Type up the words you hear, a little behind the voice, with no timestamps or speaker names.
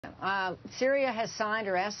Syria has signed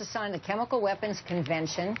or asked to sign the Chemical Weapons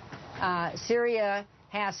Convention. Syria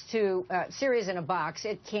Syria's in a box.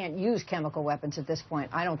 It can't use chemical weapons at this point,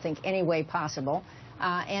 I don't think any way possible.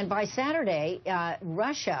 And by Saturday,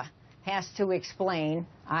 Russia has to explain,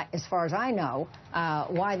 as far as I know,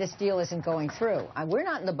 why this deal isn't going through. We're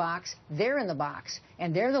not in the box. They're in the box.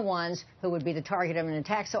 And they're the ones who would be the target of an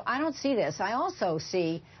attack. So I don't see this.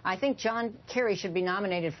 I think John Kerry should be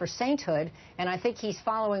nominated for Sainthood, and I think he's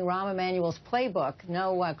following Rahm Emanuel's playbook.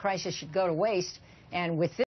 No crisis should go to waste. And with this